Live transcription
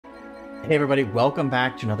Hey everybody, welcome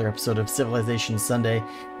back to another episode of Civilization Sunday.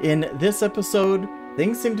 In this episode,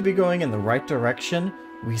 things seem to be going in the right direction.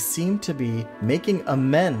 We seem to be making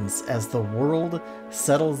amends as the world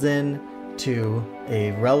settles in to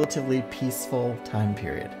a relatively peaceful time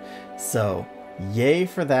period. So, yay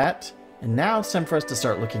for that. And now it's time for us to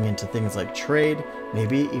start looking into things like trade,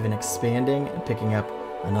 maybe even expanding and picking up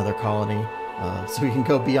another colony, so we can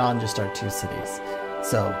go beyond just our two cities.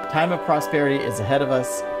 So, time of prosperity is ahead of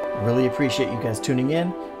us. Really appreciate you guys tuning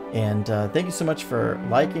in, and thank you so much for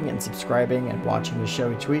liking and subscribing and watching the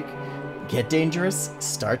show each week. Get Dangerous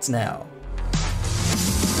starts now.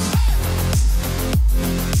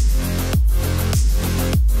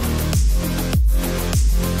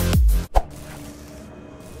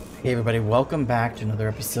 Hey everybody, welcome back to another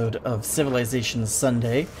episode of Civilization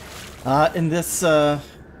Sunday. In this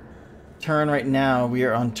turn right now, we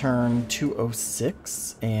are on turn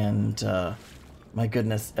 206, and my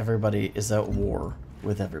goodness, everybody is at war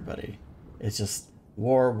with everybody. It's just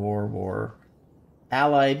war, war, war.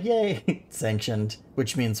 Allied, yay! Sanctioned,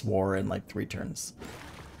 which means war in like 3 turns.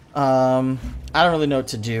 I don't really know what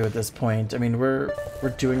to do at this point. I mean, we're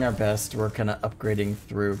doing our best. We're kind of upgrading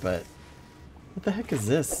through, but what the heck is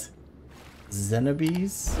this?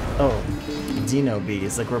 Xenobees? Oh,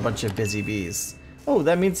 Dinobees. Like we're a bunch of busy bees. Oh,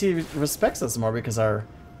 that means he respects us more because our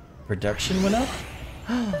production went up?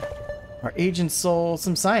 Our agent sold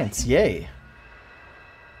some science. Yay.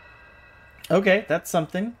 Okay, that's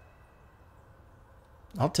something.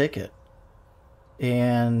 I'll take it.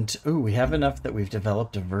 And, ooh, we have enough that we've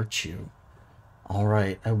developed a virtue.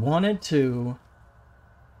 Alright, I wanted to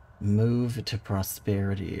move to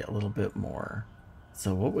prosperity a little bit more.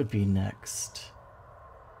 So what would be next?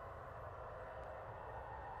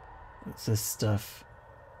 What's this stuff?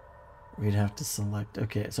 We'd have to select.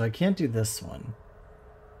 Okay, so I can't do this one.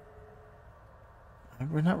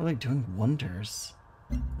 We're not really doing wonders.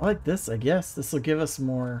 I like this, I guess. This will give us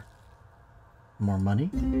more money.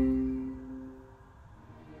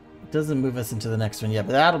 It doesn't move us into the next one yet,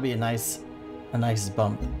 but that'll be a nice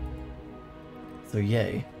bump. So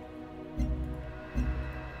yay.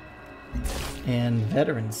 And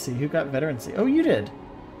veterancy. Who got veterancy? Oh, you did.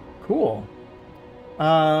 Cool.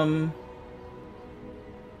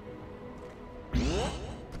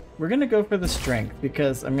 We're gonna go for the strength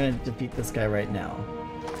because I'm gonna defeat this guy right now.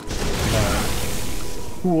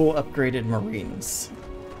 Cool upgraded Marines.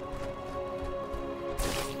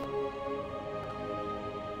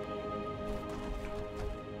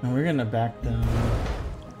 And we're gonna back them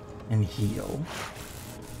and heal.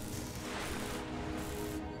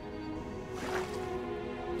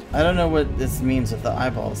 I don't know what this means with the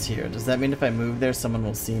eyeballs here. Does that mean if I move there, someone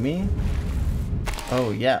will see me?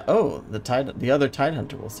 Oh yeah. Oh, the other Tide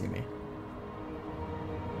Hunter will see me.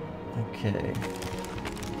 Okay.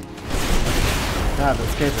 God,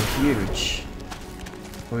 those guys are huge.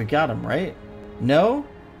 But we got them, right? No?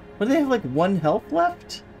 What, do they have like 1 health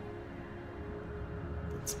left?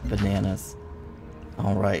 It's bananas.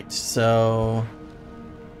 Alright, so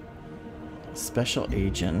special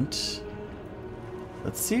agent.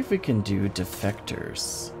 Let's see if we can do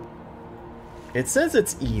defectors. It says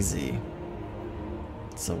it's easy.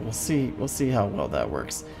 So we'll see how well that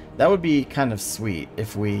works. That would be kind of sweet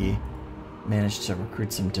if we managed to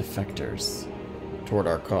recruit some defectors toward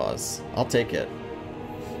our cause. I'll take it.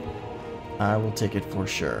 I will take it for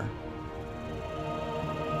sure.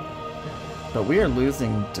 But we are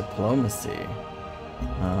losing diplomacy.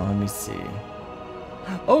 Let me see.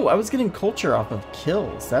 Oh, I was getting culture off of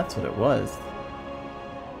kills. That's what it was.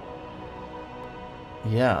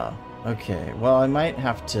 Yeah. Okay. Well, I might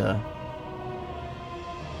have to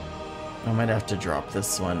drop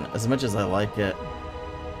this one, as much as I like it.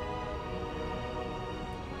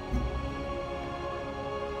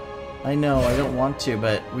 I know, I don't want to,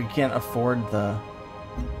 but we can't afford the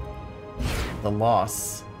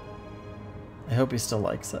loss. I hope he still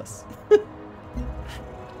likes us.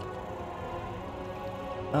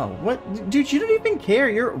 Oh, what? Dude, you don't even care.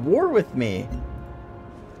 You're at war with me.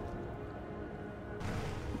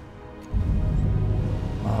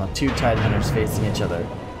 Oh, 2 Tide Hunters facing each other.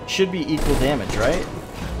 Should be equal damage, right?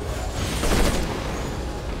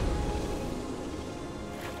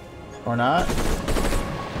 Or not?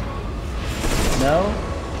 No?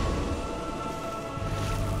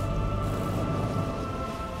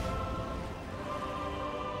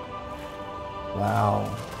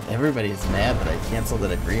 Wow. Everybody's mad that I canceled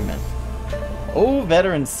that agreement. Oh,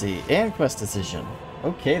 veterancy and quest decision.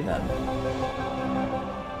 Okay then.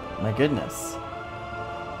 My goodness.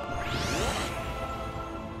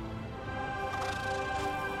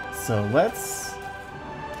 So let's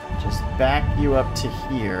just back you up to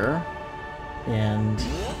here. and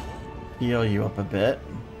heal you up a bit.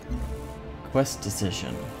 Quest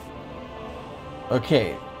decision.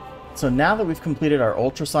 Okay, so now that we've completed our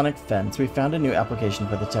ultrasonic fence, we found a new application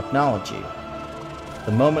for the technology.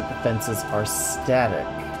 The moment the fences are static.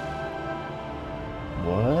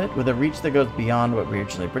 What? With a reach that goes beyond what we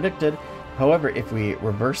originally predicted. However, if we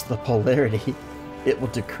reverse the polarity, it will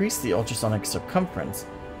decrease the ultrasonic circumference,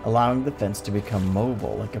 allowing the fence to become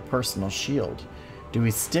mobile, like a personal shield. Do we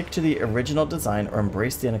stick to the original design or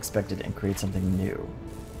embrace the unexpected and create something new?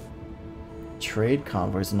 Trade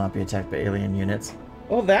convoys will not be attacked by alien units.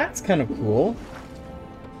 Oh, that's kind of cool.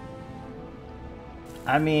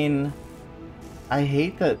 I mean, I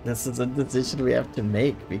hate that this is a decision we have to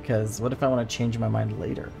make, because what if I want to change my mind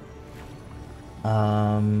later?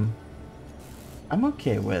 I'm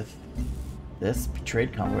okay with this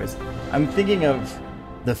trade convoys. I'm thinking of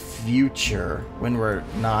the future when we're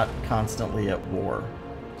not constantly at war.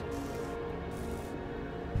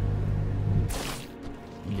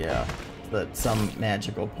 Yeah, at some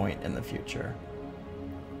magical point in the future.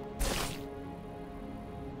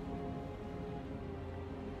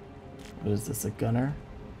 What is this, a gunner?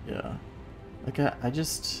 Yeah. Like, I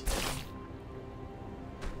just...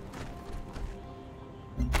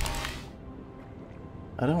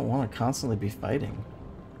 I don't want to constantly be fighting.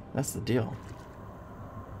 That's the deal.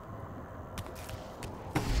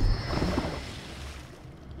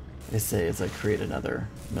 They say as I create another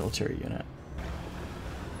military unit.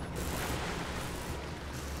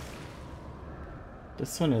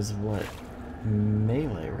 This one is what?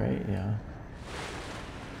 Melee, right? Yeah.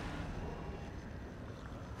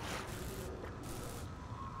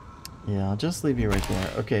 Yeah, I'll just leave you right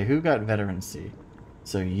there. Okay, who got veterancy?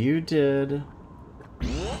 So you did...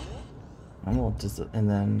 and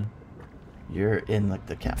then you're in like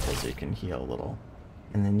the capital so you can heal a little.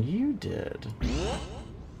 And then you did...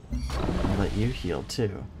 I'll let you heal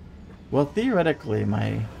too. Well, theoretically,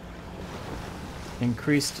 my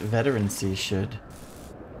increased veterancy should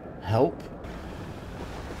help.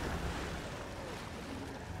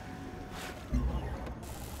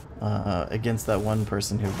 Against that one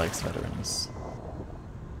person who likes veterans.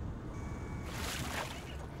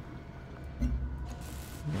 I'm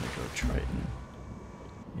gonna go Triton.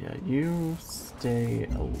 Yeah, you stay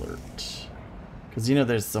alert. Because you know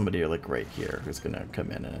there's somebody like right here who's gonna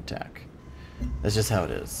come in and attack. That's just how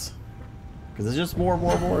it is. Because it's just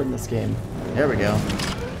war in this game. There we go.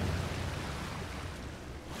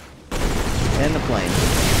 And the plane.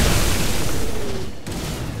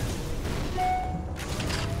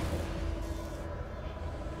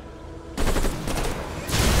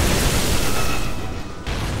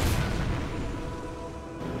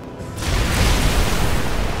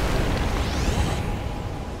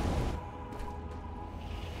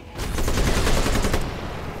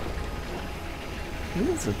 Who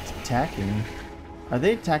is attacking? Are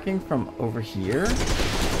they attacking from over here?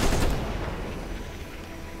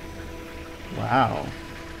 Wow.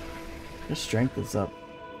 Their strength is up.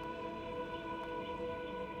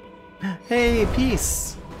 Hey,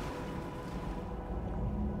 peace!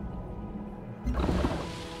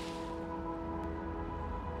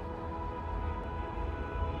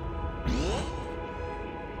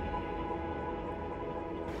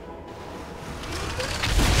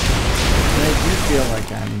 Feel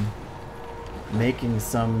like I'm making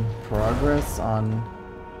some progress on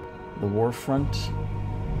the war front.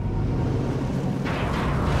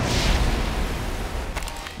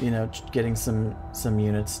 You know, getting some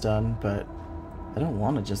units done, but I don't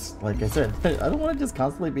want to just, like I said, I don't want to just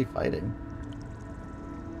constantly be fighting.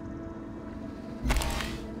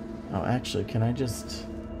 Oh, actually, can I just...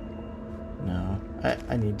 No,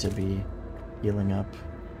 I need to be healing up.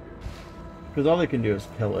 Because all they can do is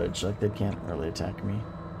pillage, like they can't really attack me.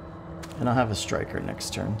 And I'll have a striker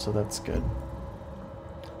next turn, so that's good.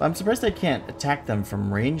 But I'm surprised I can't attack them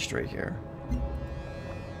from ranged right here.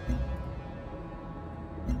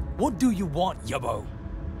 What do you want, Yabo?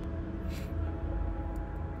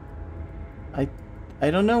 I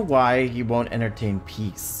don't know why he won't entertain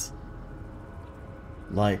peace.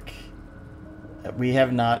 Like, we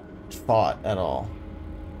have not fought at all.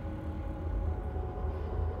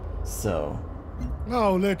 So.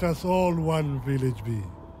 Now let us all one village be.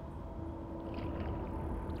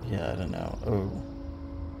 Yeah, I don't know. Oh.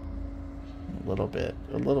 A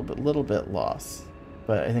little bit lost.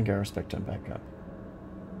 But I think I respect him back up.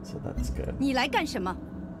 So that's good. 你来干什么?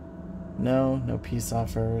 No peace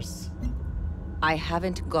offers. I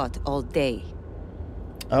haven't got all day.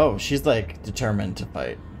 Oh, she's like determined to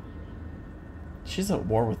fight. She's at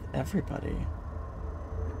war with everybody.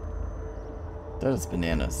 That is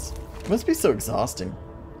bananas. It must be so exhausting.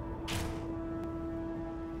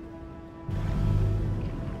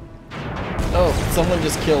 Someone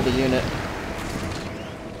just killed a unit.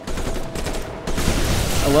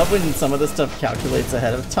 I love when some of this stuff calculates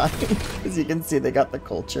ahead of time, because you can see they got the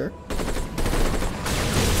culture.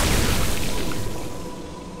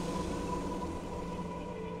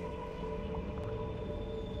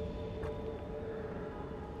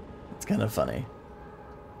 It's kind of funny.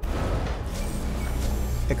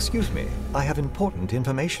 Excuse me, I have important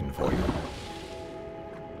information for you.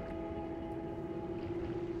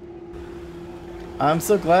 I'm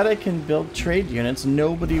so glad I can build trade units.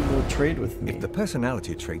 Nobody will trade with me. If the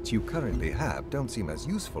personality traits you currently have don't seem as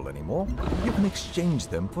useful anymore, you can exchange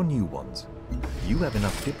them for new ones. You have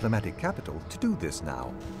enough diplomatic capital to do this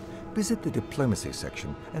now. Visit the diplomacy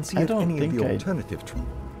section and see if any of the alternative...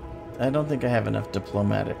 I don't think I have enough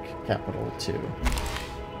diplomatic capital to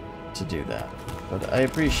do that. But I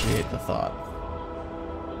appreciate the thought.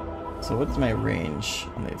 So what's my range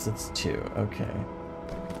on these? It's 2. Okay.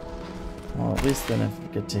 Well, at least then if we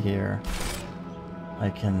get to here, I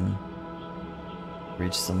can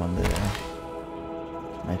reach someone there.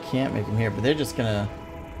 I can't make them here, but they're just gonna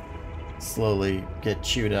slowly get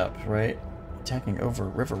chewed up, right? Attacking over a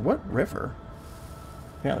river. What river?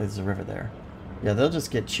 Apparently there's a river there. Yeah, they'll just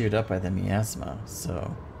get chewed up by the miasma,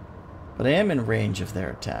 so... But I am in range of their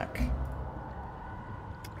attack.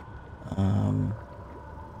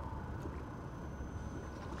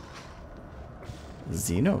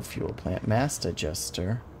 Xenofuel plant, mass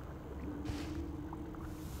digester.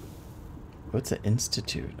 What's an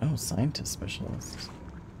institute? Oh, scientist specialist.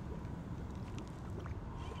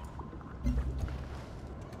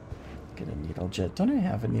 Get a needle jet. Don't I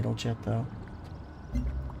have a needle jet though?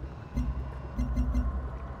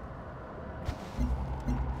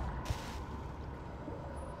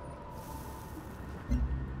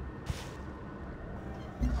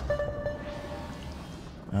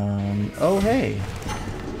 Oh hey.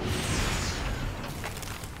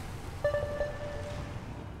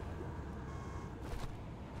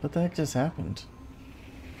 What the heck just happened?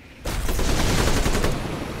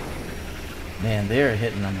 Man, they are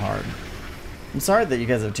hitting them hard. I'm sorry that you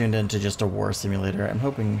guys have tuned into just a war simulator. I'm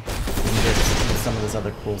hoping we can get some of this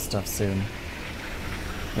other cool stuff soon.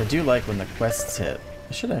 I do like when the quests hit.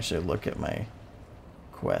 I should actually look at my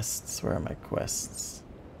quests. Where are my quests?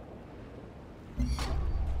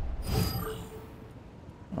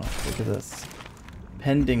 Oh, look at this.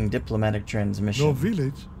 Pending diplomatic transmission. No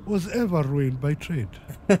village was ever ruined by trade.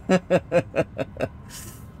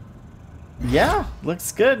 Yeah,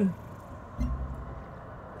 looks good.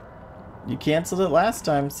 You canceled it last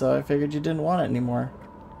time, so I figured you didn't want it anymore.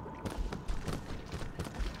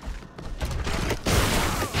 Ooh,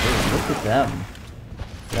 look at them.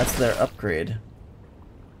 That's their upgrade.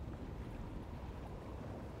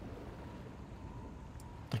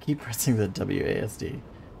 I keep pressing the WASD.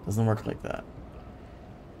 Doesn't work like that.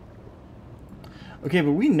 Okay,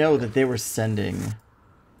 but we know that they were sending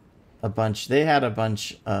a bunch. They had a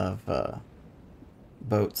bunch of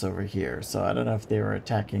boats over here, so I don't know if they were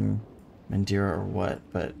attacking Mandira or what,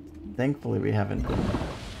 but thankfully we haven't been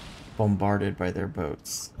bombarded by their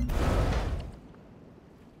boats.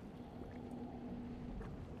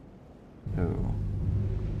 Ooh.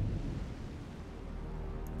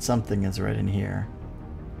 Something is right in here.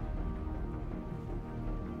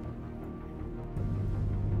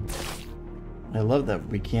 I love that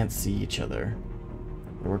we can't see each other.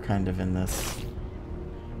 We're kind of in this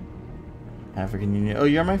African Union. Oh,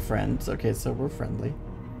 you're my friends. Okay, so we're friendly.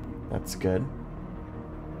 That's good.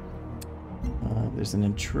 There's an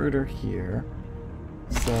intruder here.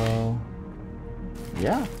 So,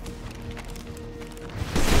 yeah.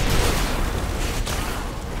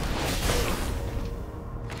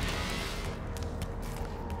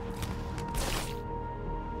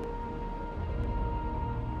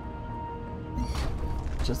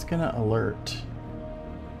 Just gonna alert.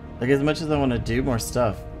 Like, as much as I want to do more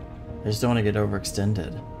stuff, I just don't want to get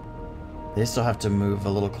overextended. They still have to move a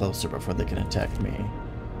little closer before they can attack me.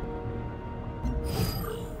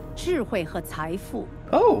 智慧和财富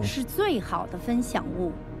Oh! 是最好的分享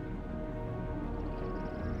物。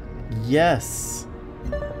 Yes!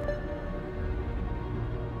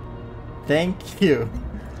 Thank you!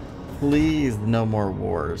 Please, no more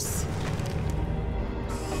wars.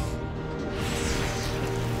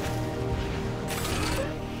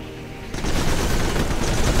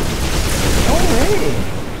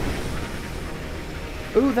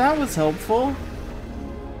 Ooh, that was helpful.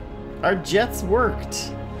 Our jets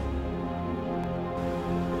worked.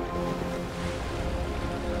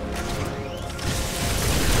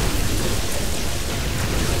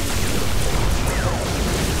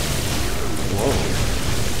 Whoa.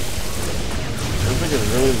 Looks like a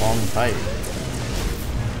really long fight.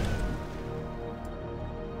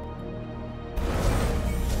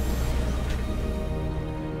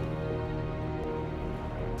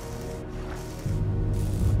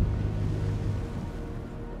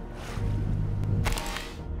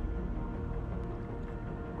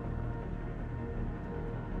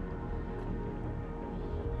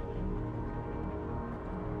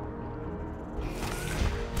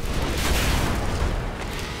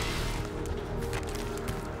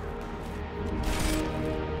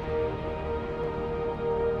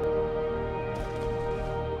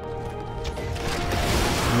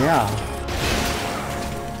 Yeah.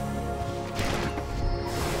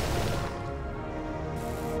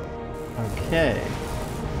 Okay.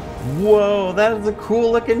 Whoa, that is a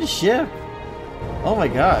cool looking ship. Oh my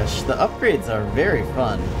gosh, the upgrades are very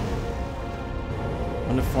fun.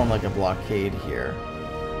 I'm gonna form like a blockade here.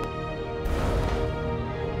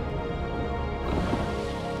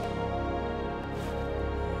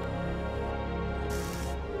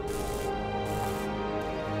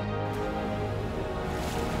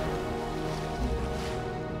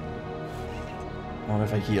 I wonder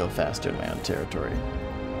if I heal faster in my own territory.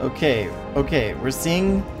 Okay, okay, we're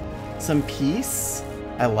seeing some peace.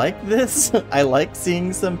 I like this. I like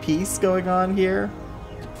seeing some peace going on here.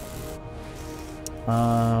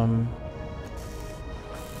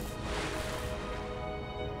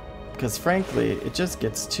 Because frankly, it just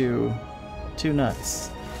gets too nuts.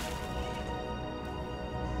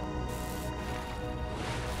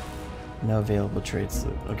 No available traits.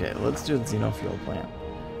 Okay, let's do the xenofuel plant.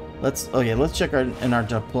 Let's check in our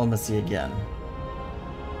diplomacy again.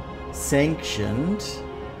 Sanctioned.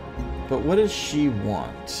 But what does she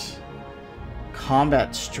want?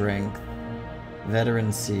 Combat strength,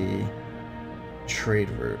 veterancy,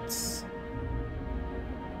 trade routes.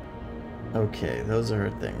 Okay, those are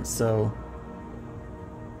her things. So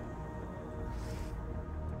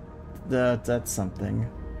that's something.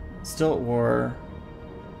 Still at war.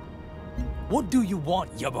 What do you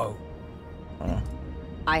want, Yabo? Oh.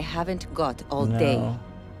 I haven't got all No. day.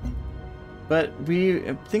 But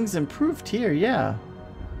things improved here, yeah.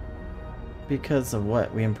 Because of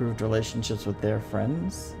what? We improved relationships with their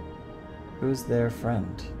friends? Who's their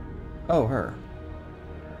friend? Oh, her.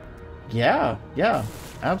 Yeah,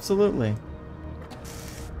 absolutely.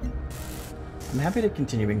 I'm happy to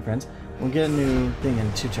continue being friends. We'll get a new thing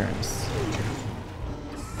in 2 turns.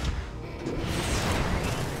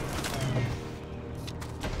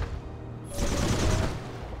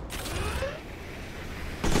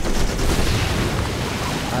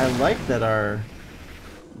 I like that our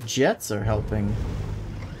jets are helping.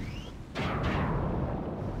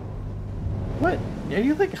 What? Are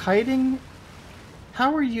you like hiding?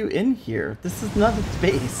 How are you in here? This is not a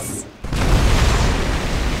base.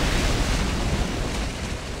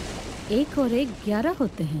 एक और एक 11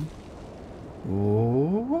 होते हैं.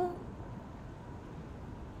 Ooh.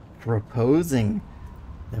 Proposing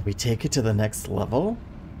that we take it to the next level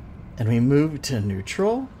and we move to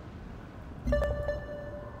neutral?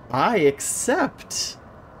 I accept.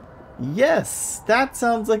 Yes, that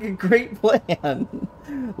sounds like a great plan.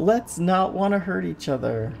 Let's not want to hurt each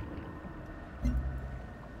other.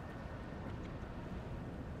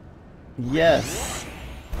 Yes.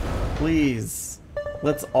 Please.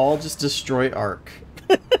 Let's all just destroy Ark.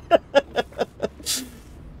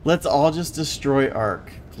 Let's all just destroy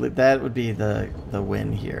Ark. That would be the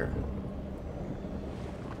win here.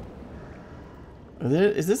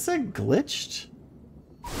 Is this a glitched?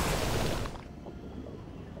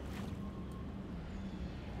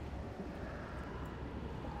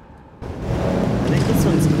 I think this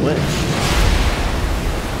one's glitched.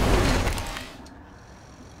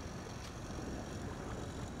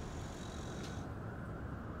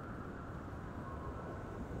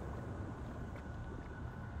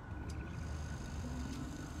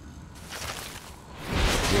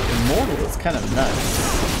 Immortal is kind of nuts.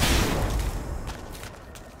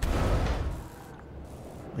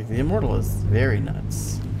 Like, the Immortal is very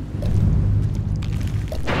nuts.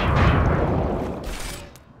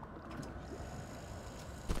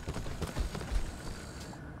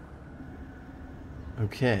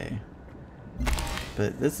 Okay.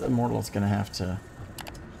 But this Immortal is gonna have to...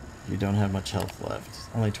 You don't have much health left.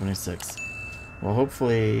 Only 26. Well,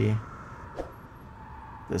 hopefully...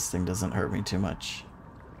 this thing doesn't hurt me too much.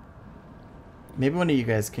 Maybe one of you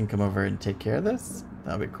guys can come over and take care of this?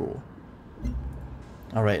 That'd be cool.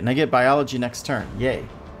 Alright, and I get biology next turn. Yay.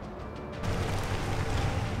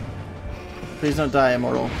 Please don't die,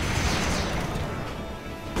 Immortal.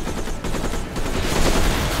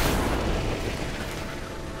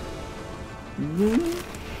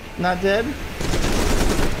 Not dead?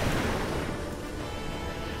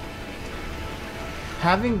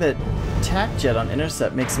 Having the attack jet on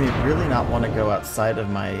intercept makes me really not want to go outside of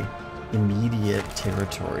my immediate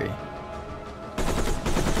territory.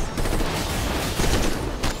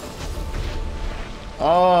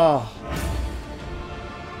 Oh.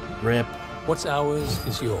 Rip. What's ours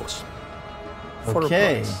is yours. For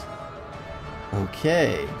Okay. a price.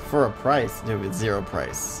 Okay. For a price. Dude, with 0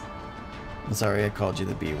 price. I'm sorry I called you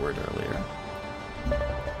the B word earlier.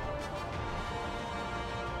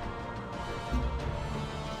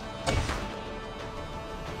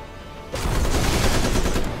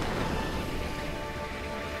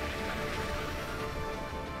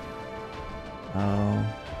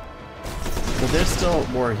 Oh. But there's still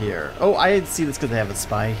war here. Oh, I see this because they have a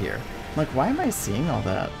spy here. I'm like, why am I seeing all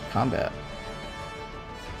that combat?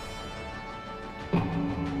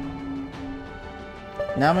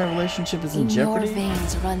 Now my relationship is in jeopardy? In your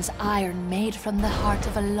veins runs iron made from the heart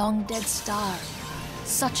of a long-dead star.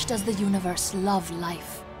 Such does the universe love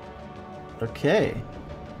life. Okay.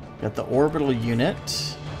 Got the orbital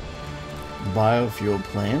unit, biofuel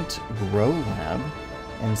plant, grow lab,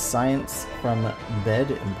 and science from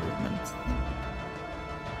bed improvement.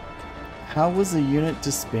 How was the unit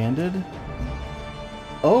disbanded?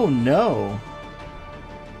 Oh no!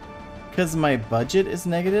 Because my budget is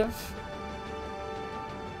negative?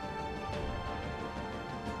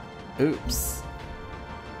 Oops.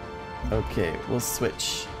 Okay, we'll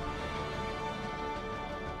switch.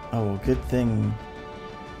 Oh, well, good thing.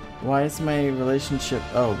 Why is my relationship...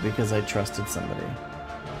 Oh, because I trusted somebody.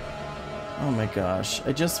 Oh my gosh.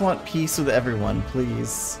 I just want peace with everyone,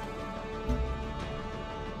 please.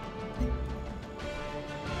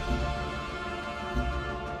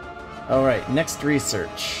 Alright, next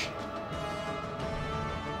research.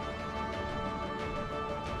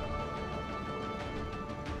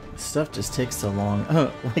 Stuff just takes so long.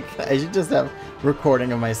 Like, I should just have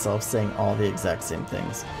recording of myself saying all the exact same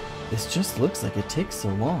things. This just looks like it takes so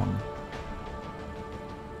long.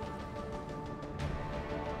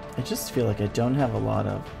 I just feel like I don't have a lot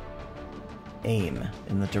of aim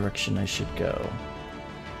in the direction I should go.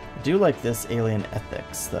 I do like this alien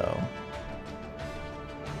ethics, though.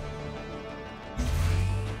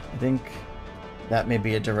 I think that may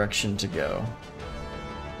be a direction to go.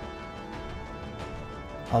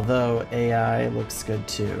 Although AI looks good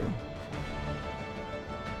too.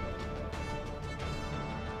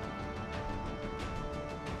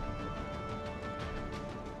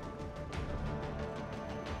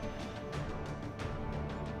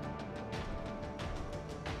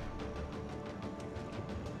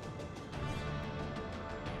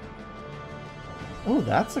 Oh,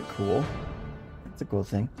 that's a cool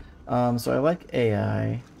thing. So I like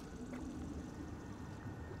AI.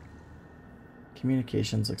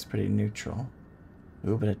 Communications looks pretty neutral.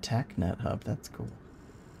 Ooh, but attack net hub, that's cool.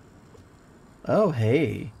 Oh,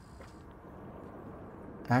 hey.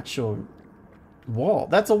 Actual wall.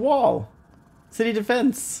 That's a wall! City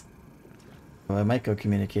defense! Oh, I might go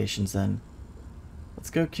communications then. Let's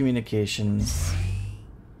go communications.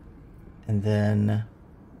 And then...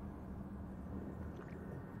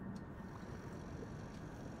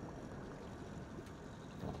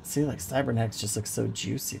 See, like, cybernetics just looks so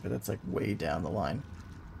juicy, but that's like way down the line.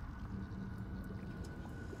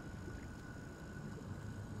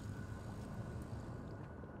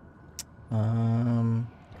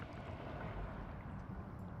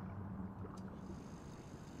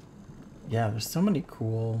 Yeah, there's so many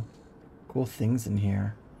cool things in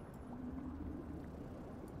here.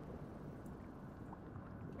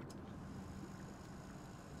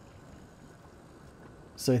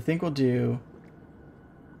 So I think we'll do...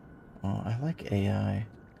 Oh, I like AI.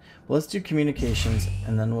 Well, let's do communications,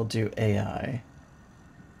 and then we'll do AI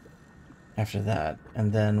after that.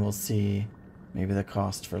 And then we'll see maybe the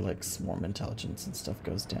cost for, like, swarm intelligence and stuff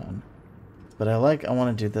goes down. But I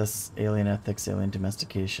want to do this alien ethics, alien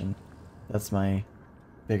domestication. That's my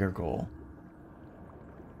bigger goal.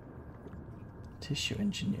 Tissue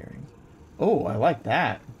engineering. Oh, I like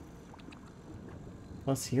that.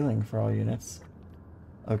 Plus healing for all units.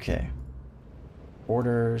 Okay.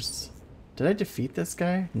 Orders. Did I defeat this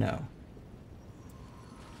guy? No.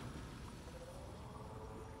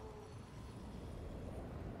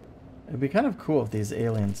 It'd be kind of cool if these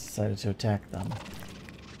aliens decided to attack them.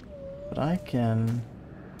 But I can...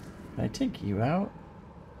 Can I take you out?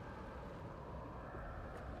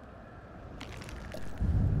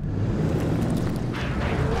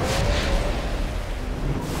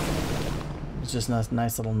 It's just a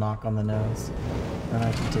nice little knock on the nose. Then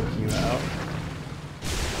I can take you out.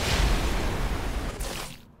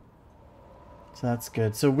 So that's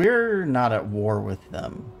good. So we're not at war with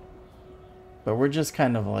them. But we're just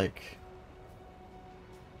kind of like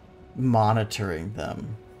monitoring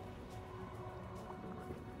them.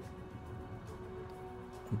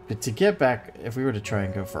 But to get back, if we were to try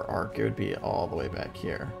and go for Arc, it would be all the way back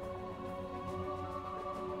here.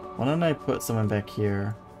 Why don't I put someone back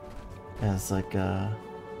here as like a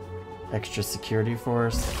extra security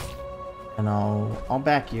force, and I'll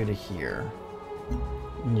back you to here,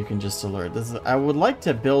 and you can just alert. This is, I would like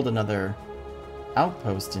to build another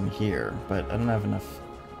outpost in here, but I don't have enough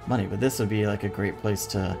money. But this would be like a great place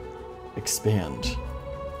to expand.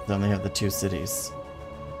 They only have the 2 cities.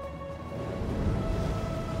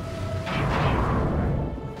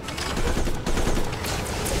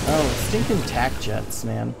 Oh, stinking tac jets,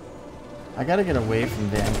 man. I gotta get away from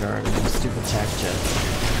Vanguard and those stupid tac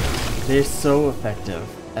jets. They're so effective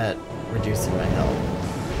at reducing my health.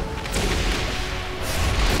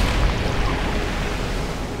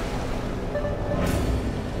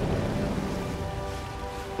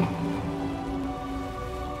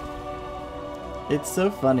 It's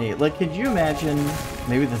so funny. Like, could you imagine...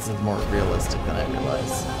 Maybe this is more realistic than I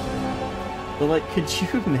realize. But, like, could you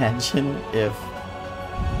imagine if,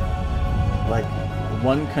 like,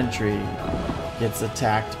 one country gets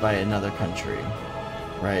attacked by another country,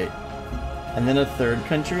 right? And then a third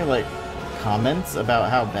country, like, comments about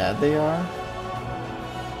how bad they are?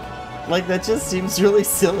 Like, that just seems really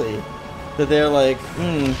silly. That they're like,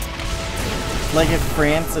 Like, if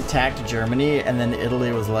France attacked Germany and then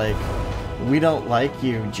Italy was like, we don't like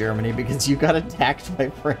you, Germany, because you got attacked by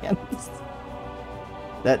France.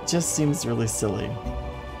 That just seems really silly.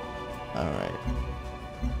 Alright.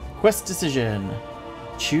 Quest decision.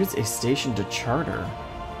 Choose a station to charter.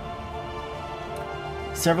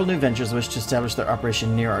 Several new ventures wish to establish their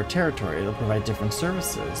operation near our territory. They'll provide different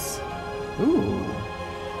services. Ooh.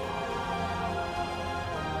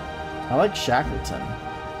 I like Shackleton.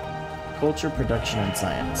 Culture, production, and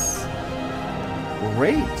science.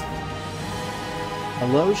 Great!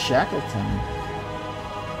 Hello, Shackleton.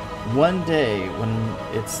 One day, when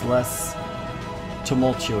it's less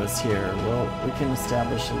tumultuous here, well, we can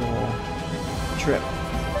establish a little trip.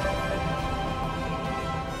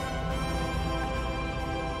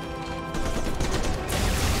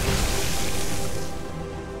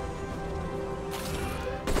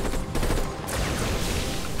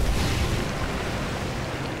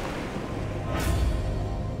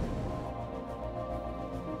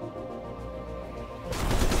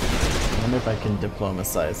 If I can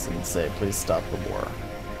diplomatize and say, please stop the war.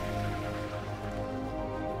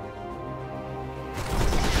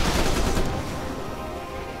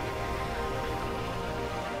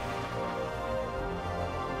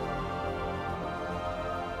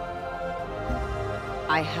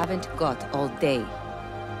 I haven't got all day.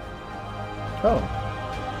 Oh,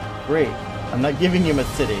 great. I'm not giving him a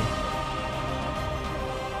city.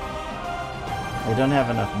 I don't have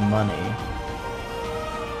enough money.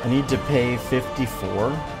 I need to pay 54?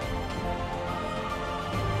 No.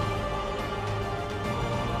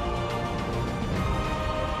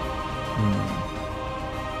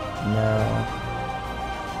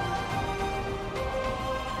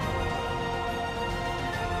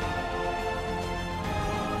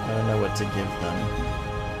 I don't know what to give them.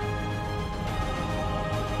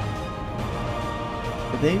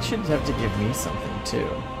 But they should have to give me something too.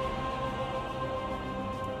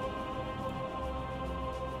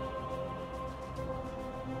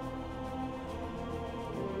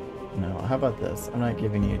 How about this? I'm not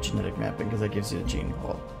giving you genetic mapping because that gives you a gene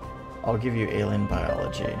pool. I'll give you alien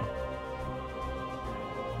biology.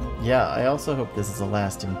 Yeah, I also hope this is a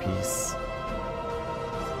lasting peace.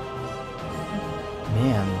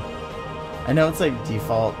 Man. I know it's like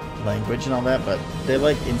default language and all that, but they're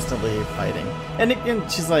like instantly fighting. And again,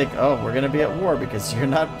 she's like, oh, we're gonna be at war because you're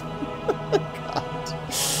not... God.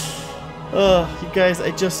 Oh, you guys,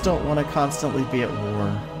 I just don't want to constantly be at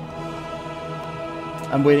war.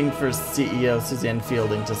 I'm waiting for CEO Suzanne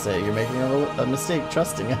Fielding to say, you're making a mistake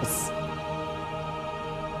trusting us.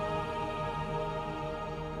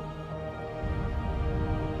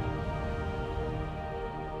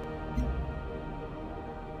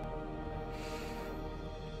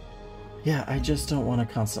 Yeah, I just don't want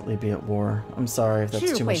to constantly be at war. I'm sorry if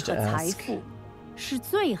that's too much to ask. 是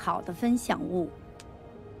最好的分享物。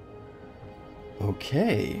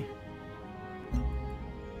 Okay.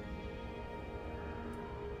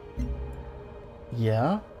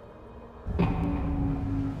 Yeah?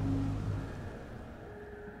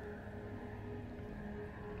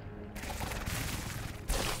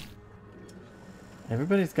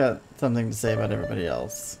 Everybody's got something to say about everybody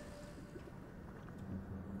else.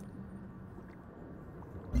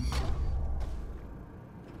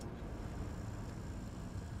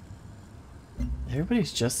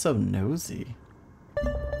 Everybody's just so nosy.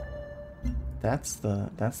 That's the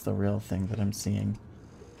real thing that I'm seeing.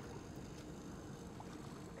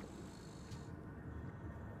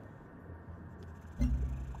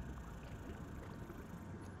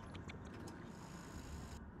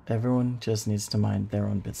 Everyone just needs to mind their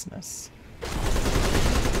own business.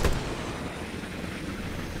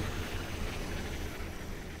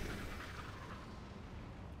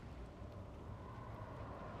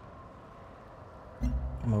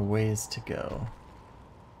 I'm a ways to go.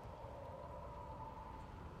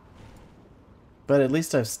 But at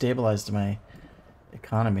least I've stabilized my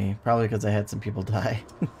economy, probably because I had some people die.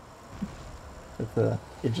 That's a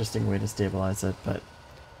interesting way to stabilize it, but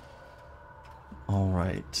all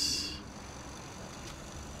right.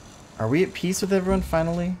 Are we at peace with everyone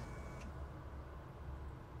finally?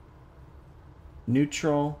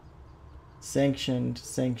 Neutral,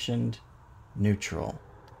 sanctioned, neutral.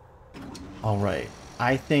 All right.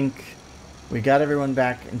 I think we got everyone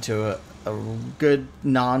back into a good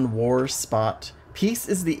non-war spot. Peace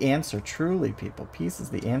is the answer, truly, people. Peace is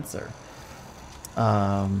the answer.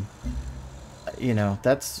 You know,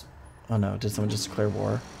 that's... Oh no, did someone just declare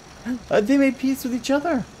war? They made peace with each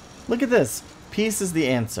other. Look at this. Peace is the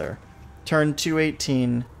answer. Turn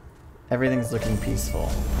 218. Everything's looking peaceful.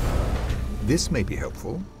 This may be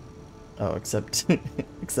helpful. Oh, except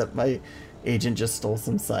except my agent just stole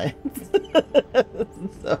some science.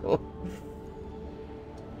 So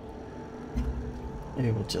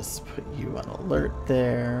maybe we'll just put you on alert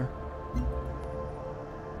there.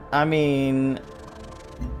 I mean,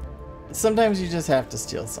 sometimes you just have to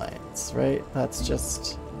steal science, right? That's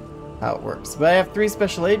just how it works. But I have 3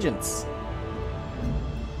 special agents.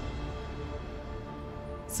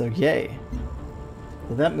 So yay.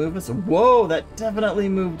 Did that move us? Whoa, that definitely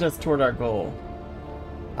moved us toward our goal.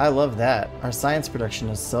 I love that. Our science production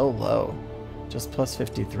is so low. Just plus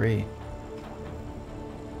 53.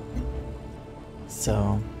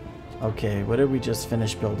 So, okay, what did we just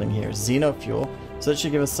finish building here? Xenofuel. So that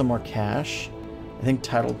should give us some more cash. I think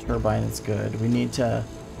tidal turbine is good. We need to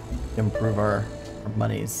improve our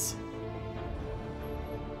monies.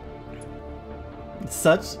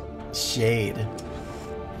 Such shade.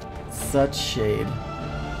 Such shade.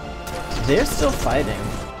 They're still fighting.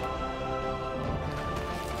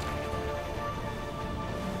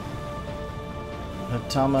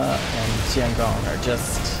 Tama and Tiangong are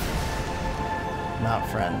just not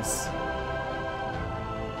friends.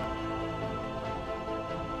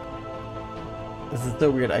 This is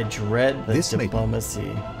so weird. I dread the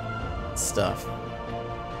diplomacy stuff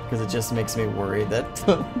because it just makes me worry that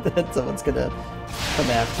that someone's gonna come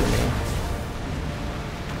after me.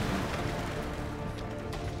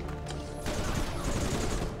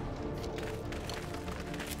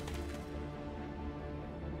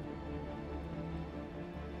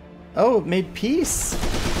 Oh, it made peace.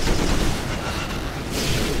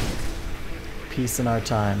 Peace in our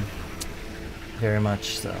time. Very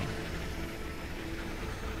much so.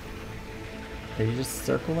 Are you just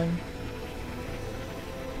circling?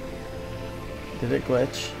 Did it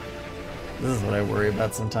glitch? This is what I worry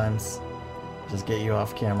about sometimes. Just get you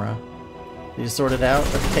off camera. Did you sort it out?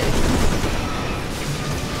 Okay.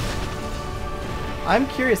 I'm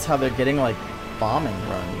curious how they're getting, like, bombing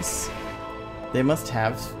runs. They must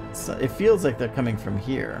have... So it feels like they're coming from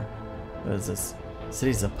here. What is this?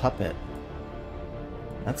 City's a puppet.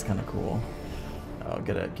 That's kind of cool. Oh, I'll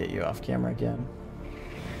get you off camera again.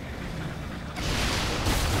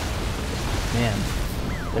 Man,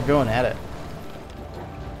 they're going at it.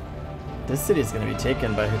 This city is going to be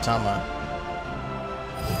taken by Hutama.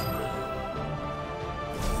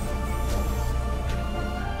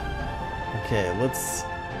 Okay, let's...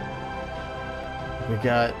 We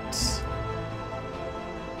got...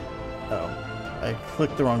 Oh, I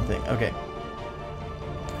clicked the wrong thing. Okay.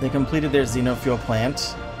 They completed their xenofuel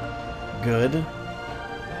plant. Good.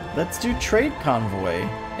 Let's do trade convoy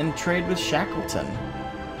and trade with Shackleton.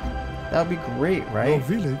 That would be great, right? Your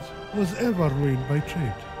village was ever ruined by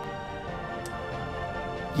trade.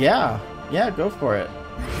 Yeah. Yeah, go for it.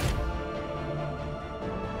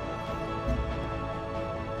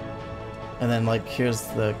 And then, like, here's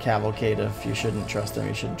the cavalcade of you shouldn't trust them,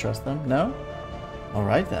 you shouldn't trust them. No?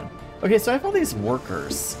 Alright then. Okay, so I have all these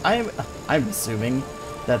workers. I'm assuming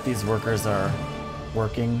that these workers are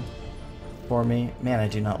working for me. Man, I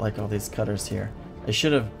do not like all these cutters here. I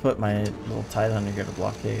should have put my little Titan here to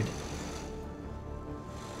blockade.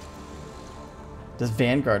 This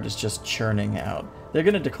Vanguard is just churning out. They're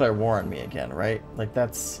gonna declare war on me again, right? Like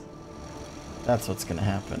that's what's gonna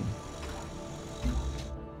happen.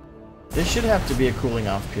 There should have to be a cooling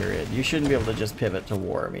off period. You shouldn't be able to just pivot to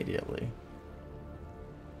war immediately.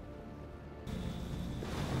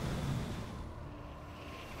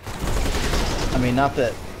 I mean, not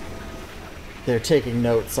that they're taking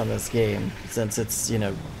notes on this game, since it's, you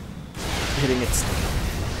know, hitting its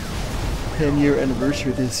 10-year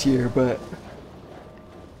anniversary this year, but...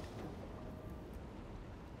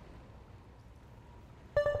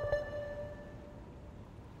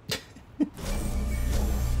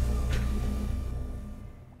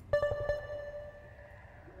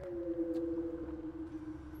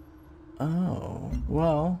 Oh,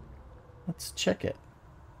 well, let's check it.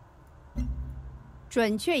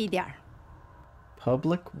 准确一点儿。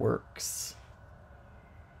 Public Works.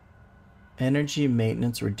 Energy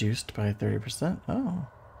maintenance reduced by 30%. Oh.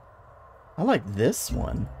 I like this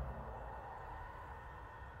one.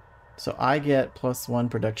 So I get +1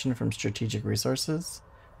 production from strategic resources.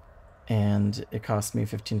 And it costs me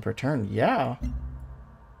 15 per turn. Yeah.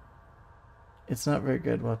 It's not very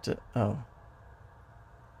good. We'll have to... Oh.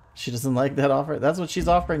 She doesn't like that offer? That's what she's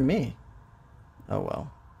offering me. Oh,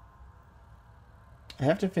 well. I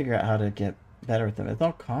have to figure out how to get better with them. It's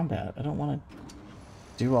all combat. I don't want to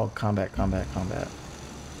do all combat.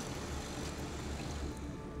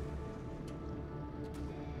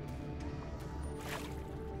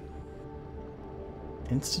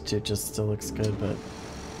 Institute just still looks good, but...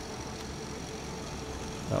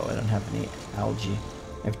 Oh, I don't have any algae.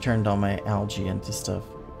 I've turned all my algae into stuff.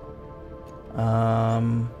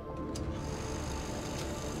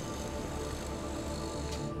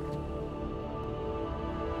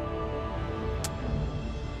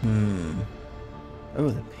 Oh,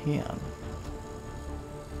 the pan.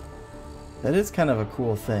 That is kind of a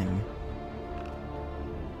cool thing.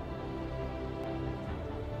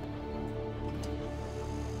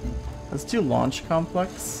 Let's do launch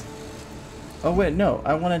complex. Oh wait, no,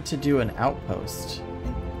 I wanted to do an outpost.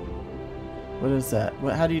 What is that?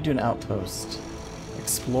 How do you do an outpost?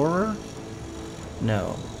 Explorer?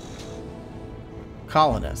 No.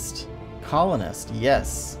 Colonist. Colonist,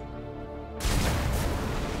 yes.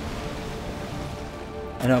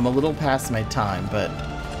 I know I'm a little past my time, but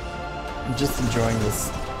I'm just enjoying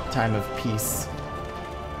this time of peace.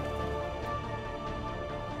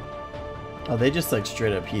 Oh, they just like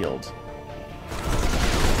straight up healed.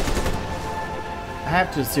 I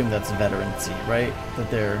have to assume that's veterancy, right?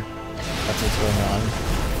 That's what's going on.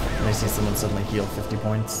 And I see someone suddenly heal 50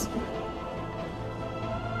 points.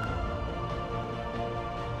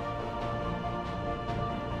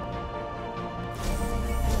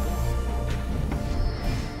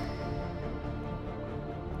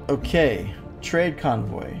 Okay, trade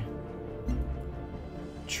convoy.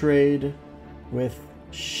 Trade with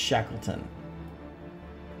Shackleton.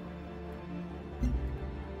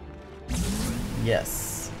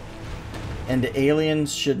 Yes. And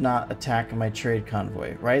aliens should not attack my trade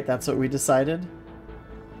convoy, right? That's what we decided?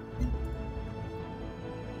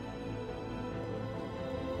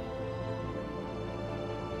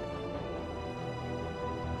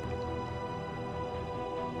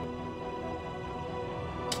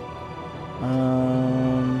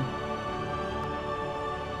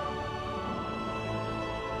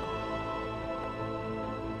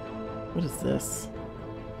 What is this?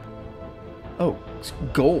 Oh, it's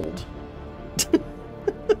gold.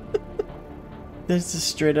 There's just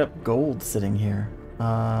straight up gold sitting here.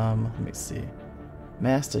 Let me see.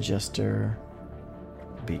 Mast adjuster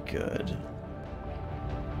would be good.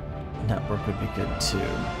 Network would be good too.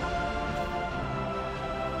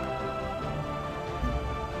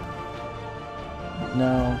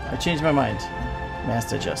 No, I changed my mind.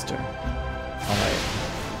 Mast adjuster. Alright.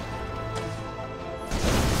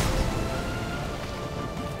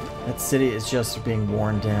 That city is just being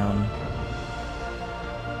worn down.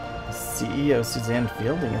 CEO Suzanne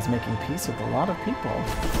Fielding is making peace with a lot of people.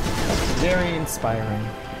 That's very inspiring.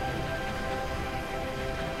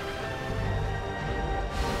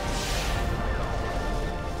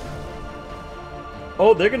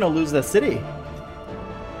 Oh, they're gonna lose that city.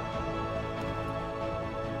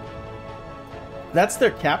 That's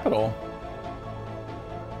their capital.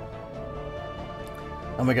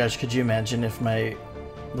 Oh my gosh, could you imagine if my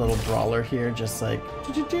little brawler here just like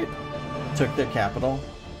took their capital?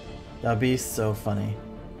 That'd be so funny.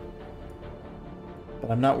 But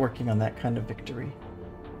I'm not working on that kind of victory.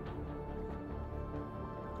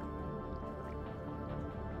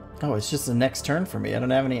 Oh, it's just the next turn for me. I don't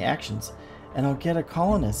have any actions. And I'll get a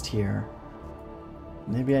colonist here.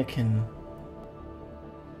 Maybe I can...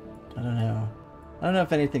 I don't know. I don't know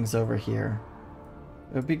if anything's over here.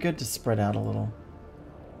 It would be good to spread out a little.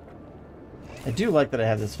 I do like that I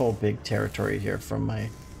have this whole big territory here from my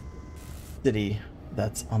city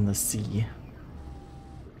that's on the sea.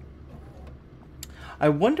 I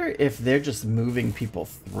wonder if they're just moving people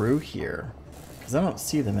through here, because I don't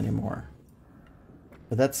see them anymore.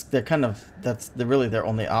 But that's really their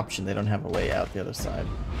only option. They don't have a way out the other side.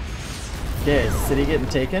 Okay, is the city getting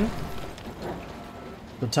taken?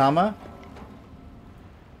 Lutama?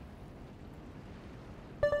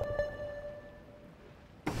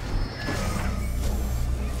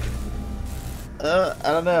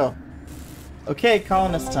 I don't know. Okay,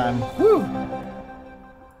 colonist time. Woo!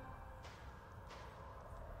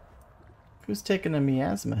 Who's taking a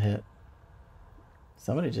miasma hit?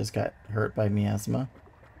 Somebody just got hurt by miasma.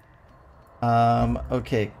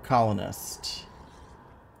 Okay, colonist.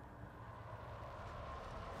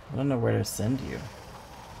 I don't know where to send you.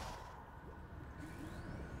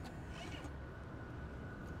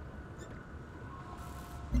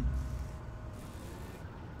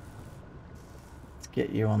 Let's get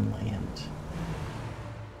you on land.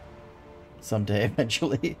 Someday,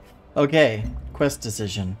 eventually. Okay, quest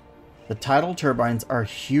decision. The tidal turbines are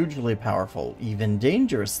hugely powerful, even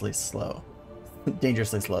dangerously slow.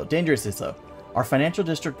 Dangerously slow. Our financial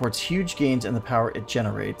district reports huge gains in the power it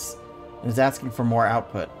generates and is asking for more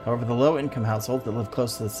output. However, the low-income households that live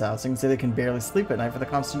close to this housing say they can barely sleep at night for the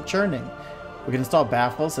constant churning. We can install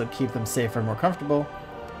baffles so keep them safer and more comfortable,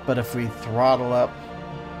 but if we throttle up...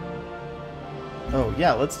 Oh,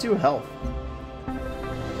 yeah, let's do health.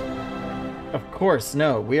 Of course,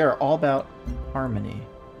 no. We are all about harmony.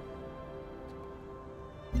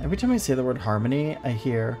 Every time I say the word harmony, I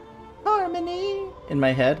hear harmony in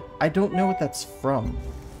my head. I don't know what that's from.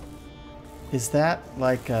 Is that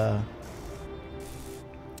like a...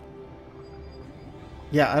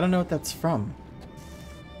 Yeah, I don't know what that's from.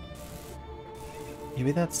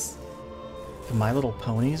 Maybe that's the My Little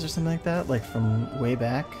Ponies or something like that? Like from way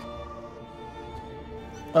back?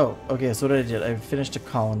 Oh, okay, so what I did, I finished a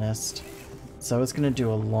colonist. So I was gonna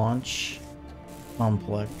do a launch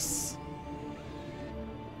complex.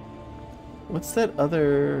 What's that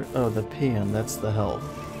other... Oh, the PM, that's the health.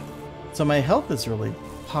 So my health is really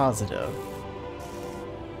positive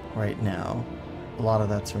right now. A lot of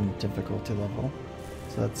that's from difficulty level,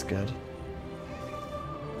 so that's good.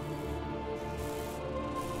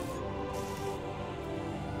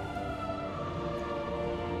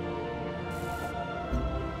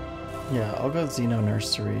 Yeah, I'll go Xeno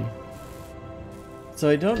Nursery. So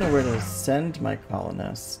I don't know where to send my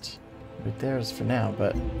colonist. Right there is for now,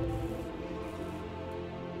 but...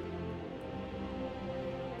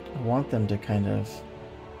 I want them to kind of...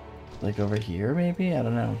 Like over here, maybe? I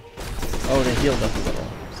don't know. Oh, they healed up a little,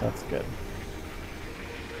 so that's good.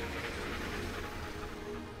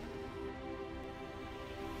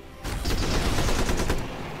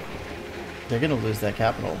 They're gonna lose that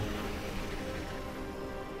capital.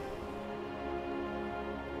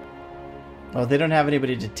 Oh, they don't have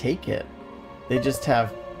anybody to take it. They just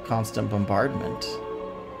have constant bombardment.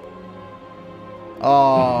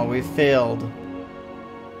 Oh, we failed.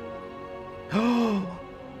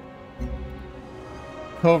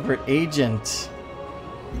 Covert agent.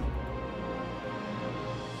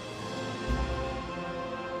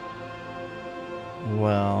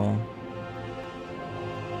 Well...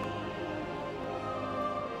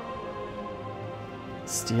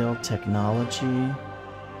 Steal technology.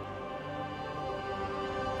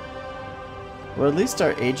 Well, at least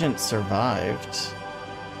our agent survived.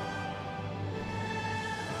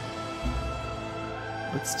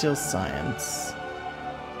 Let's steal science.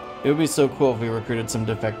 It would be so cool if we recruited some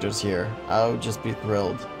defectors here. I would just be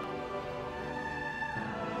thrilled.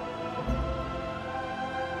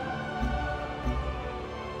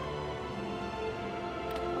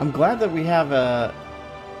 I'm glad that we have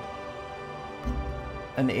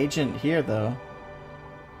an agent here, though.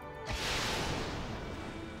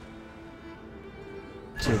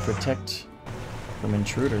 To protect from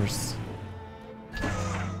intruders.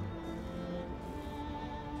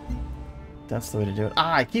 That's the way to do it.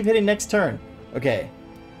 Ah, I keep hitting next turn. Okay.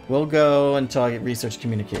 We'll go until I get research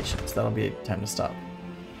communications. That'll be time to stop.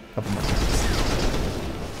 A couple more turns.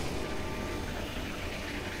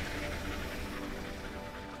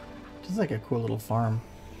 This is like a cool little farm.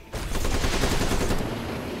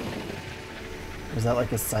 Or is that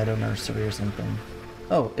like a cyto nursery or something?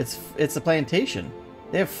 Oh, it's a plantation.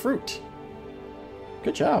 They have fruit.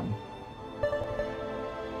 Good job.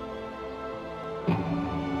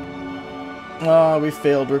 Oh, we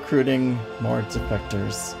failed recruiting more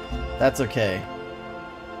defectors. That's okay.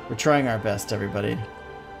 We're trying our best, everybody.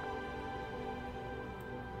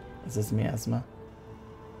 Is this miasma?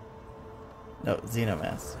 No,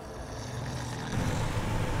 xenomass.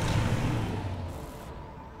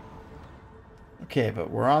 Okay,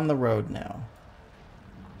 but we're on the road now.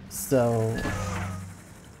 So...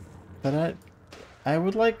 But I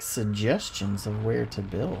would like suggestions of where to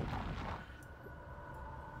build.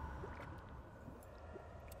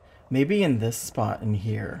 Maybe in this spot in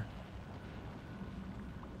here.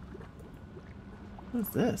 What is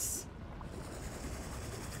this?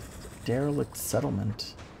 Derelict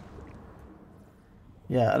settlement.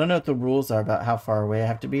 Yeah, I don't know what the rules are about how far away I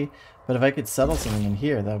have to be, but if I could settle something in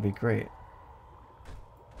here, that would be great.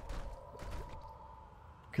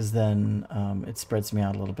 Because then it spreads me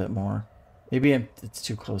out a little bit more. Maybe it's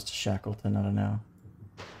too close to Shackleton, I don't know.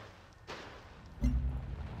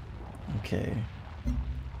 Okay.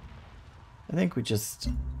 I think we just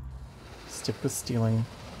stick with stealing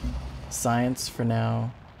Science for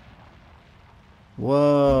now.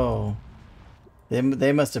 Whoa.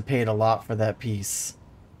 They must have paid a lot for that piece.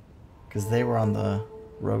 Because they were on the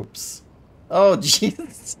ropes. Oh,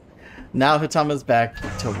 jeez. Now Hitama's back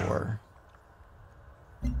to war.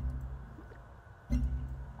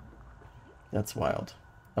 That's wild.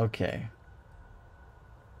 Okay.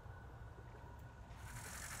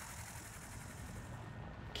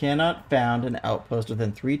 Cannot found an outpost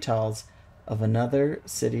within 3 tiles of another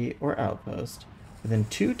city or outpost, within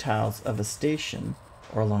 2 tiles of a station,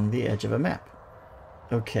 or along the edge of a map.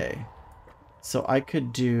 Okay. So I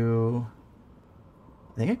could do...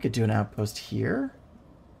 I think I could do an outpost here?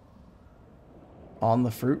 On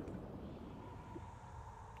the fruit?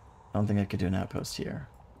 I don't think I could do an outpost here.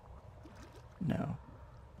 No.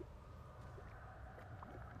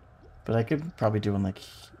 But I could probably do one like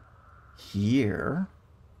here.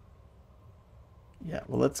 Yeah,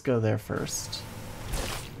 well, let's go there first.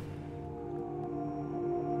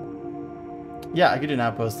 Yeah, I could do an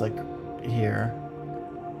outpost like here.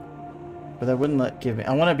 But that wouldn't give me...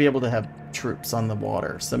 I want to be able to have troops on the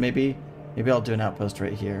water. So maybe I'll do an outpost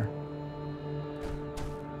right here.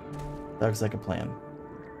 That looks like a plan.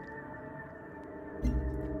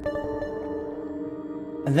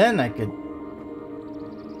 And then I could...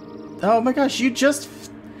 Oh my gosh, you just...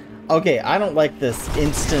 Okay, I don't like this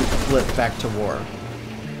instant flip back to war.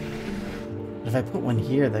 But if I put one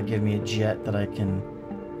here, that'd give me a jet that I can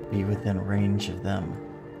be within range of them.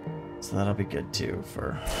 So that'll be good too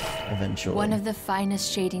for eventually. One of the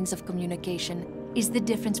finest shadings of communication is the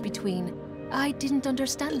difference between "I didn't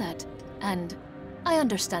understand that" and "I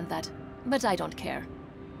understand that, but I don't care."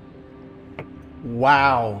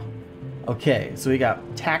 Wow. Okay, so we got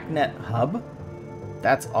TACnet Hub.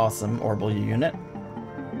 That's awesome. Orbital unit.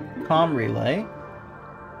 Comm relay.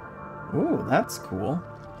 Ooh, that's cool.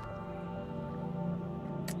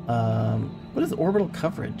 What is orbital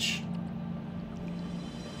coverage?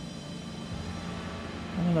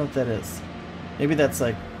 I don't know what that is. Maybe that's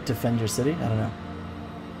like defend your city? I don't know.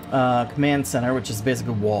 Command center, which is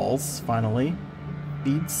basically walls, finally.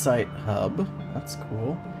 Feed site hub. That's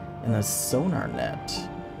cool. And a sonar net.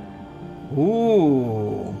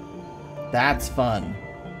 Ooh. That's fun.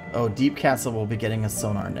 Oh, Deep Castle will be getting a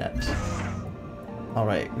sonar net.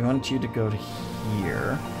 Alright, we want you to go to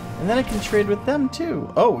here. And then I can trade with them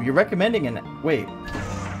too. Oh, you're recommending an... Wait.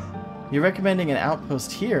 You're recommending an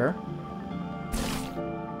outpost here.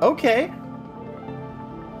 Okay.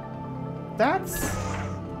 That's...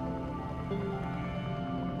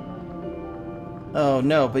 Oh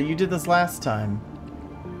no, but you did this last time.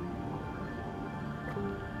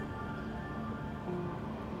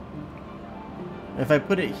 If I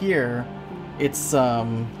put it here, it's, I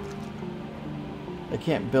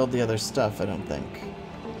can't build the other stuff, I don't think.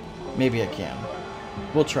 Maybe I can.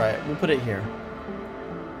 We'll try it. We'll put it here.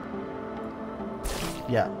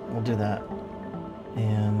 Yeah, we'll do that.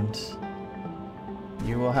 And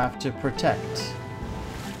you will have to protect.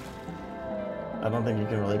 I don't think you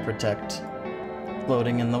can really protect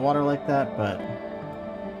floating in the water like that, but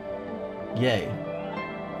yay.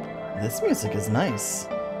 This music is nice.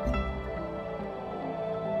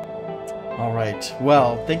 Alright,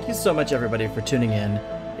 well, thank you so much everybody for tuning in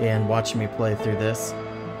and watching me play through this.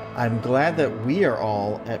 I'm glad that we are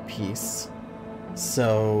all at peace,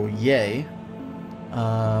 so yay.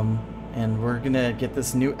 And we're gonna get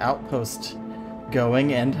this new outpost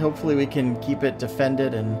going, and hopefully we can keep it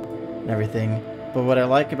defended and everything. But what I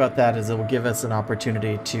like about that is it will give us an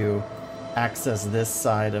opportunity to access this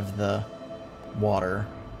side of the water.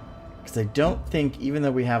 Because I don't think, even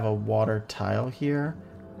though we have a water tile here,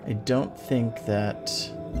 I don't think that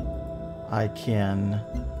I can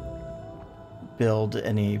build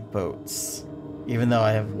any boats. Even though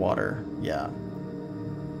I have water, yeah.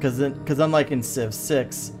 Because unlike in Civ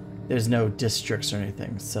 6, there's no districts or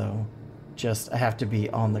anything, so just I have to be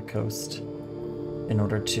on the coast in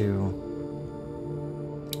order to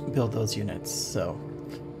build those units. So,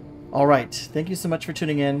 all right, thank you so much for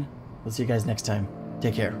tuning in. We'll see you guys next time.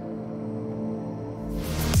 Take care.